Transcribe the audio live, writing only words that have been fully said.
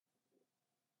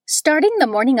Starting the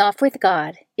morning off with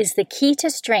God is the key to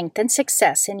strength and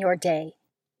success in your day.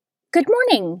 Good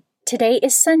morning! Today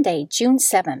is Sunday, June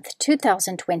 7th,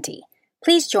 2020.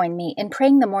 Please join me in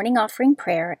praying the morning offering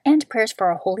prayer and prayers for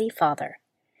our Holy Father.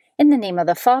 In the name of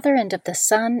the Father, and of the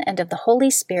Son, and of the Holy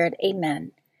Spirit,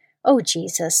 Amen. O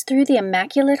Jesus, through the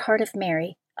Immaculate Heart of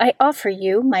Mary, I offer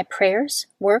you my prayers,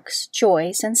 works,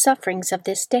 joys, and sufferings of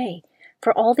this day,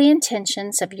 for all the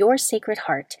intentions of your Sacred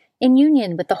Heart, in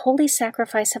union with the holy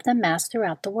sacrifice of the Mass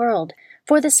throughout the world,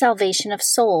 for the salvation of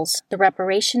souls, the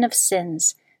reparation of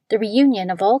sins, the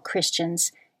reunion of all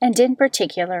Christians, and in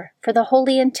particular for the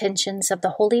holy intentions of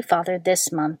the Holy Father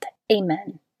this month.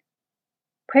 Amen.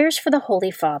 Prayers for the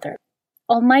Holy Father.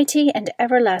 Almighty and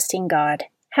everlasting God,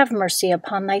 have mercy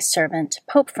upon thy servant,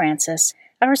 Pope Francis,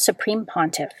 our Supreme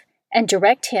Pontiff, and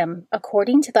direct him,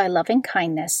 according to thy loving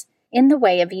kindness, in the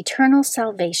way of eternal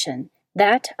salvation,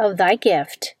 that of thy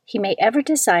gift he may ever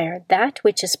desire that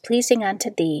which is pleasing unto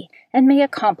thee, and may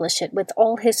accomplish it with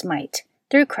all his might.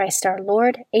 Through Christ our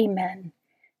Lord. Amen.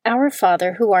 Our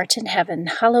Father, who art in heaven,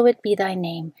 hallowed be thy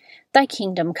name. Thy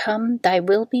kingdom come, thy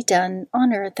will be done,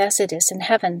 on earth as it is in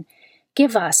heaven.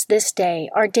 Give us this day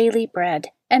our daily bread,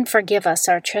 and forgive us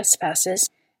our trespasses,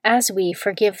 as we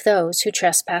forgive those who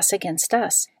trespass against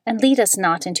us. And lead us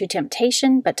not into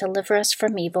temptation, but deliver us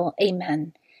from evil.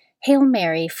 Amen. Hail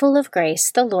Mary, full of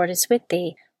grace, the Lord is with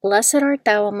thee. Blessed art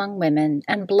thou among women,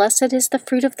 and blessed is the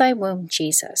fruit of thy womb,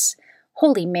 Jesus.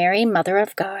 Holy Mary, Mother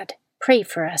of God, pray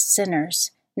for us sinners,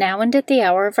 now and at the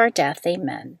hour of our death.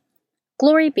 Amen.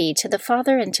 Glory be to the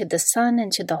Father, and to the Son,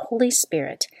 and to the Holy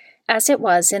Spirit, as it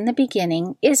was in the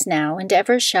beginning, is now, and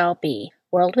ever shall be,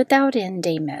 world without end.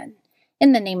 Amen.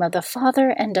 In the name of the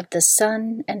Father, and of the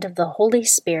Son, and of the Holy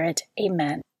Spirit.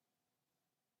 Amen.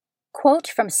 Quote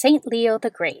from St. Leo the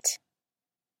Great.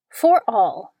 For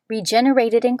all,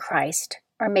 regenerated in Christ,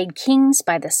 are made kings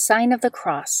by the sign of the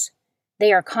cross.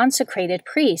 They are consecrated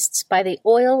priests by the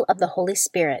oil of the Holy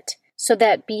Spirit, so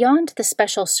that beyond the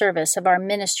special service of our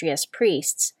ministry as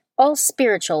priests, all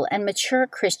spiritual and mature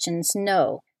Christians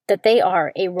know that they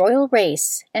are a royal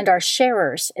race and are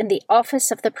sharers in the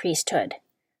office of the priesthood.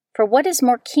 For what is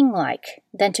more king-like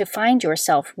than to find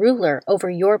yourself ruler over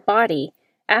your body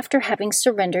after having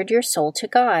surrendered your soul to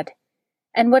God?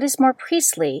 And what is more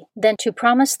priestly than to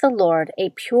promise the Lord a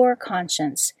pure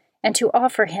conscience, and to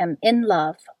offer him in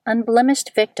love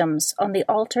unblemished victims on the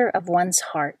altar of one's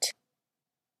heart?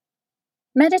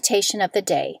 Meditation of the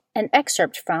Day, an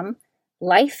excerpt from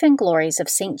Life and Glories of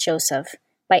St. Joseph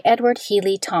by Edward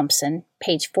Healy Thompson,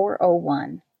 page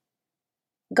 401.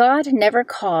 God never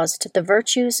caused the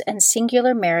virtues and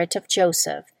singular merit of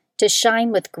Joseph to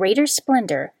shine with greater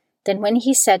splendor than when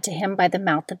he said to him by the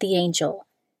mouth of the angel,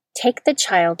 Take the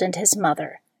child and his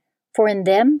mother, for in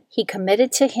them he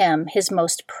committed to him his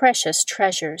most precious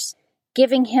treasures,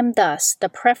 giving him thus the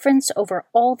preference over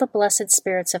all the blessed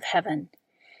spirits of heaven.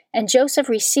 And Joseph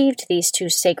received these two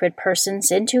sacred persons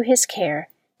into his care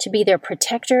to be their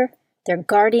protector, their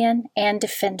guardian, and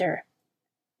defender.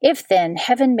 If then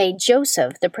heaven made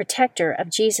Joseph the protector of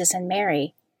Jesus and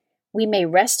Mary, we may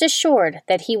rest assured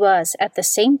that he was at the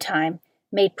same time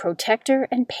made protector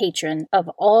and patron of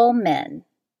all men.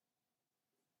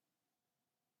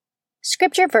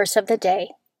 Scripture verse of the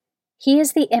day. He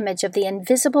is the image of the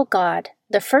invisible God,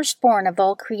 the firstborn of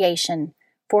all creation.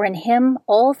 For in him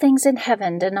all things in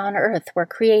heaven and on earth were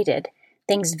created,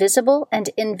 things visible and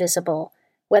invisible,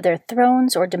 whether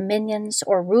thrones or dominions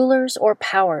or rulers or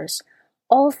powers.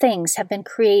 All things have been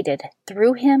created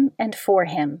through him and for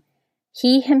him.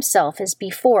 He himself is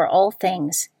before all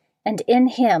things, and in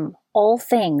him all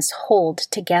things hold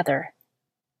together.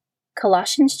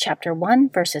 Colossians chapter 1,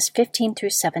 verses 15 through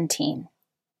 17.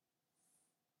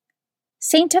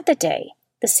 Saint of the Day.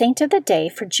 The saint of the day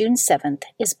for June 7th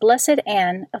is Blessed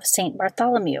Anne of St.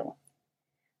 Bartholomew.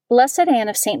 Blessed Anne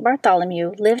of St.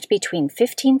 Bartholomew lived between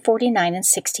 1549 and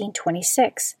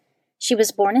 1626. She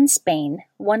was born in Spain,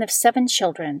 one of 7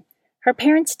 children. Her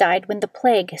parents died when the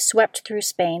plague swept through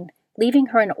Spain, leaving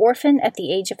her an orphan at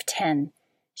the age of 10.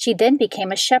 She then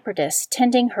became a shepherdess,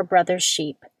 tending her brother's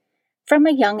sheep. From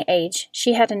a young age,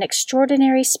 she had an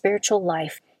extraordinary spiritual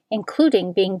life,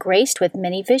 including being graced with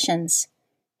many visions.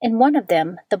 In one of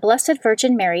them, the Blessed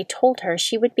Virgin Mary told her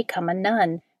she would become a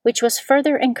nun, which was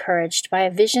further encouraged by a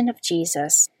vision of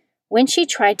Jesus. When she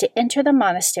tried to enter the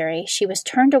monastery, she was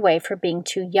turned away for being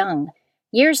too young.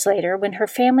 Years later, when her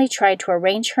family tried to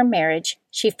arrange her marriage,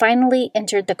 she finally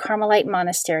entered the Carmelite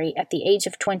monastery at the age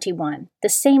of 21, the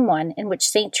same one in which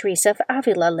St. Teresa of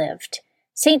Avila lived.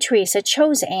 St. Teresa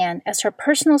chose Anne as her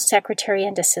personal secretary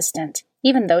and assistant,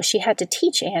 even though she had to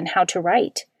teach Anne how to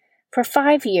write. For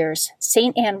 5 years,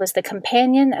 St. Anne was the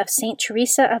companion of St.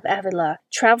 Teresa of Avila,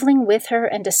 traveling with her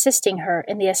and assisting her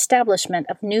in the establishment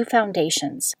of new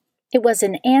foundations. It was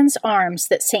in Anne's arms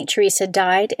that St. Teresa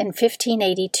died in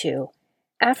 1582.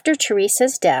 After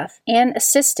Teresa's death, Anne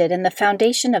assisted in the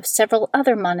foundation of several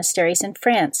other monasteries in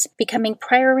France, becoming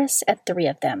prioress at 3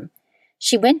 of them.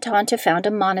 She went on to found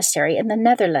a monastery in the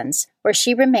Netherlands, where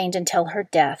she remained until her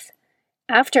death.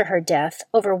 After her death,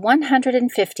 over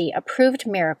 150 approved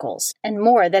miracles, and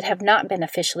more that have not been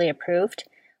officially approved,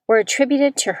 were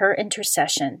attributed to her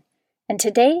intercession. And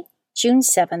today, June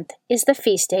 7th, is the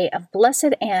feast day of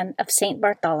Blessed Anne of St.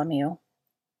 Bartholomew.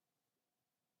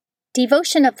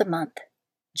 Devotion of the Month.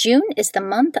 June is the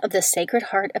month of the Sacred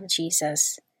Heart of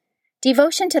Jesus.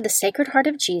 Devotion to the Sacred Heart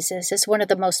of Jesus is one of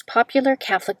the most popular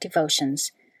Catholic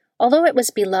devotions. Although it was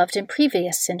beloved in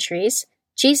previous centuries,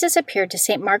 Jesus appeared to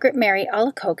St. Margaret Mary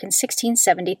Alacoque in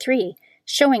 1673,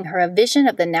 showing her a vision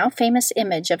of the now famous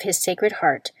image of his Sacred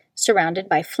Heart, surrounded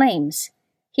by flames.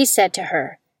 He said to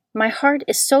her, "My heart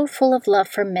is so full of love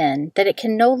for men that it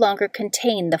can no longer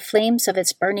contain the flames of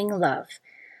its burning love.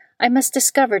 I must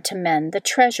discover to men the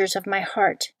treasures of my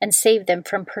heart and save them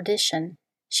from perdition."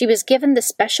 She was given the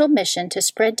special mission to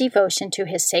spread devotion to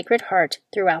his Sacred Heart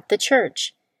throughout the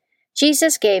Church.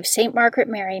 Jesus gave St. Margaret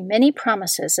Mary many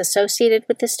promises associated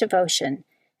with this devotion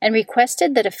and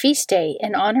requested that a feast day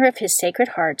in honor of his Sacred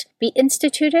Heart be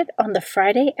instituted on the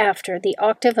Friday after the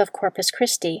octave of Corpus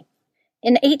Christi.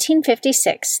 In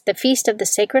 1856, the Feast of the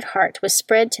Sacred Heart was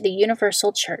spread to the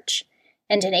Universal Church,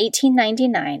 and in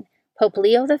 1899, Pope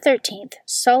Leo XIII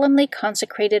solemnly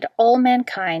consecrated all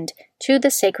mankind to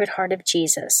the Sacred Heart of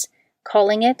Jesus,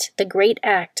 calling it the great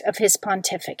act of his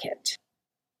pontificate.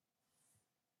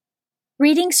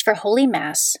 Readings for Holy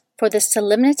Mass for the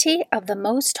Solemnity of the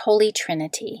Most Holy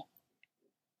Trinity.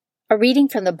 A reading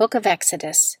from the Book of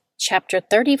Exodus, chapter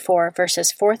 34,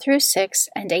 verses 4 through 6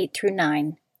 and 8 through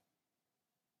 9.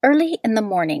 Early in the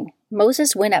morning,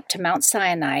 Moses went up to Mount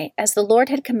Sinai as the Lord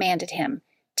had commanded him,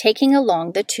 taking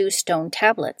along the 2 stone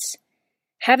tablets.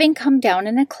 Having come down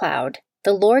in a cloud,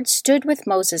 the Lord stood with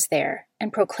Moses there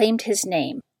and proclaimed his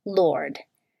name, Lord.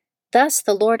 Thus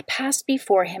the Lord passed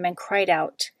before him and cried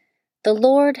out, the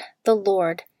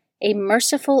Lord, a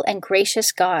merciful and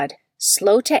gracious God,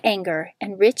 slow to anger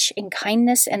and rich in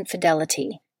kindness and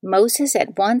fidelity." Moses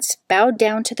at once bowed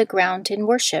down to the ground in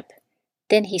worship.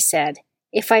 Then he said,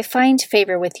 "If I find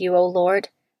favor with you, O Lord,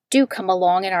 do come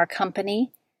along in our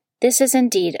company. This is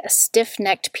indeed a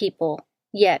stiff-necked people,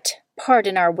 yet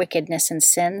pardon our wickedness and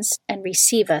sins and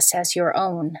receive us as your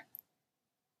own."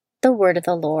 The Word of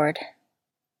the Lord.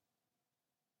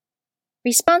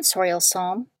 Responsorial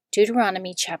Psalm,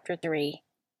 Deuteronomy chapter 3.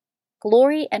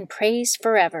 Glory and praise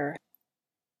forever.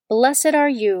 Blessed are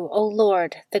you, O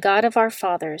Lord, the God of our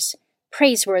fathers,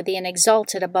 praiseworthy and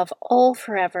exalted above all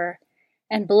forever.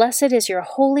 And blessed is your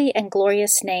holy and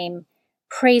glorious name,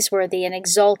 praiseworthy and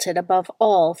exalted above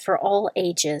all for all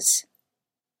ages.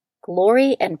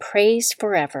 Glory and praise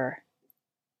forever.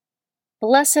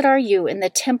 Blessed are you in the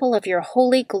temple of your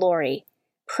holy glory,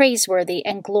 praiseworthy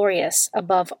and glorious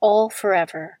above all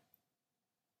forever.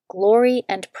 Glory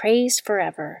and praise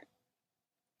forever.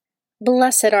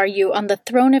 Blessed are you on the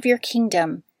throne of your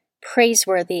kingdom,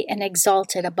 praiseworthy and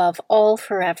exalted above all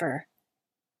forever.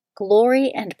 Glory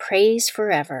and praise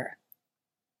forever.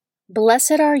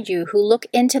 Blessed are you who look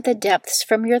into the depths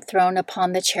from your throne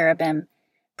upon the cherubim,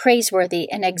 praiseworthy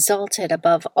and exalted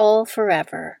above all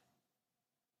forever.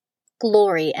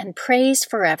 Glory and praise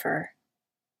forever.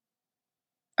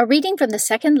 A reading from the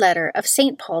second letter of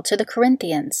St. Paul to the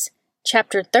Corinthians,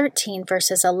 chapter 13,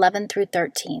 verses 11 through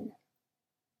 13.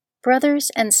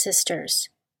 Brothers and sisters,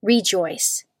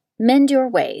 rejoice, mend your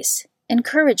ways,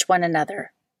 encourage one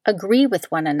another, agree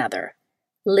with one another,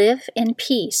 live in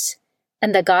peace,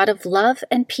 and the God of love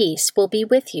and peace will be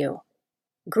with you.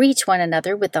 Greet one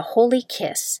another with a holy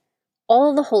kiss.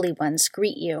 All the holy ones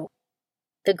greet you.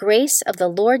 The grace of the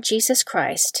Lord Jesus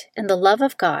Christ, and the love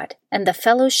of God, and the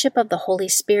fellowship of the Holy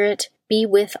Spirit be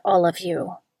with all of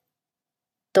you.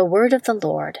 The Word of the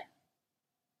Lord.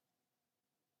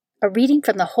 A reading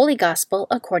from the Holy Gospel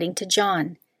according to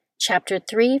John, chapter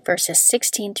 3, verses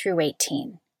 16 through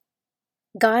 18.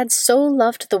 God so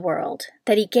loved the world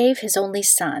that he gave his only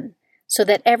Son, so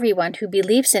that everyone who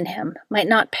believes in him might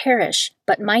not perish,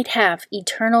 but might have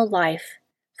eternal life.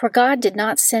 For God did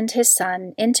not send his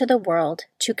Son into the world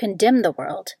to condemn the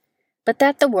world, but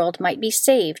that the world might be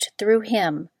saved through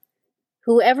him.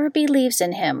 Whoever believes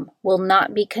in him will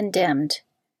not be condemned,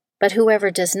 but whoever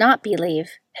does not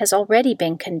believe has already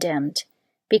been condemned,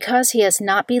 because he has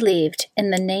not believed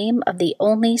in the name of the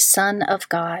only Son of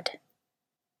God.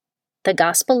 The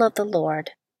Gospel of the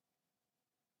Lord.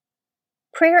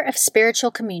 Prayer of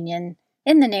Spiritual Communion.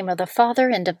 In the name of the Father,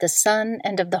 and of the Son,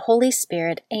 and of the Holy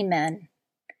Spirit. Amen.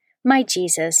 My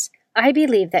Jesus, I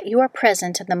believe that you are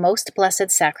present in the most blessed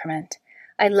sacrament.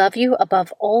 I love you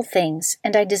above all things,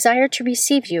 and I desire to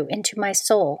receive you into my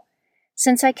soul.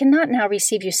 Since I cannot now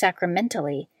receive you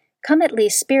sacramentally, come at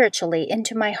least spiritually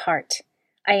into my heart.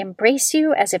 I embrace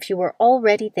you as if you were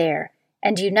already there,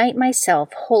 and unite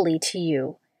myself wholly to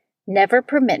you. Never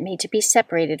permit me to be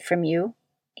separated from you.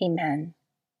 Amen.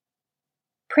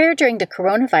 Prayer during the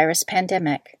coronavirus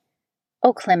pandemic.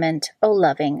 O clement, O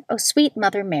loving, O sweet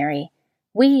Mother Mary,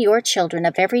 we, your children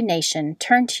of every nation,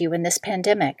 turn to you in this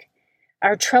pandemic.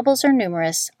 Our troubles are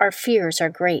numerous, our fears are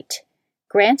great.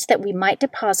 Grant that we might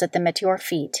deposit them at your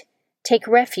feet, take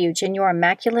refuge in your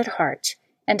immaculate heart,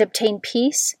 and obtain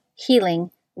peace,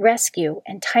 healing, rescue,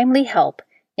 and timely help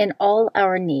in all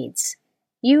our needs.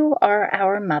 You are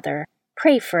our Mother.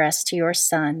 Pray for us to your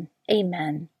Son.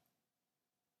 Amen.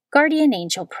 Guardian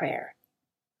Angel Prayer.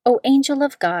 O angel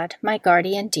of God, my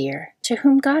guardian dear, to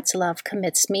whom God's love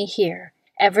commits me here,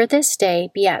 ever this day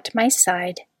be at my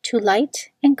side, to light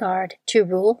and guard, to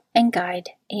rule and guide.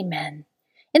 Amen.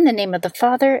 In the name of the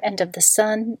Father, and of the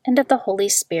Son, and of the Holy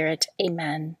Spirit.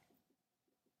 Amen.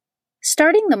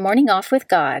 Starting the morning off with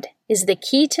God is the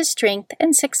key to strength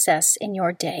and success in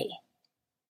your day.